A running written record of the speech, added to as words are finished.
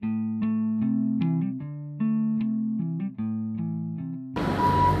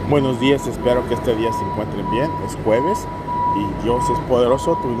Buenos días, espero que este día se encuentren bien. Es jueves y Dios es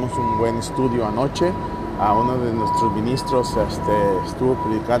poderoso. Tuvimos un buen estudio anoche. A uno de nuestros ministros estuvo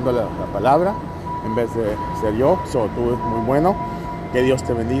predicando la palabra en vez de ser yo. Estuvo muy bueno. Que Dios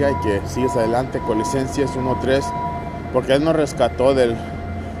te bendiga y que sigas adelante. Colosenses 1:3, porque Él nos rescató del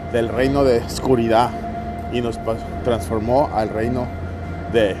reino de oscuridad y nos transformó al reino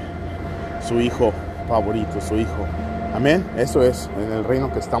de su Hijo favorito, su Hijo. Amén. Eso es, en el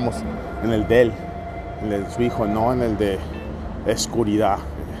reino que estamos, en el de Él, en el de su Hijo, no en el de oscuridad.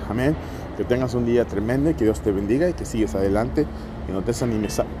 Amén. Que tengas un día tremendo y que Dios te bendiga y que sigues adelante y no te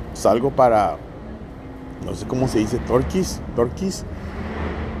desanimes. Salgo para, no sé cómo se dice, Turquís.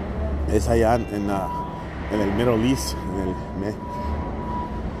 Es allá en el Middle East,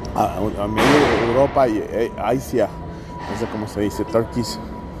 a medio de Europa y Asia. No sé cómo se dice, Turquís.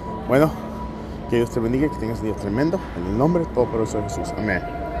 Bueno, que Dios te bendiga y que tengas un día tremendo. En el nombre todo poderoso de Jesús. Amén.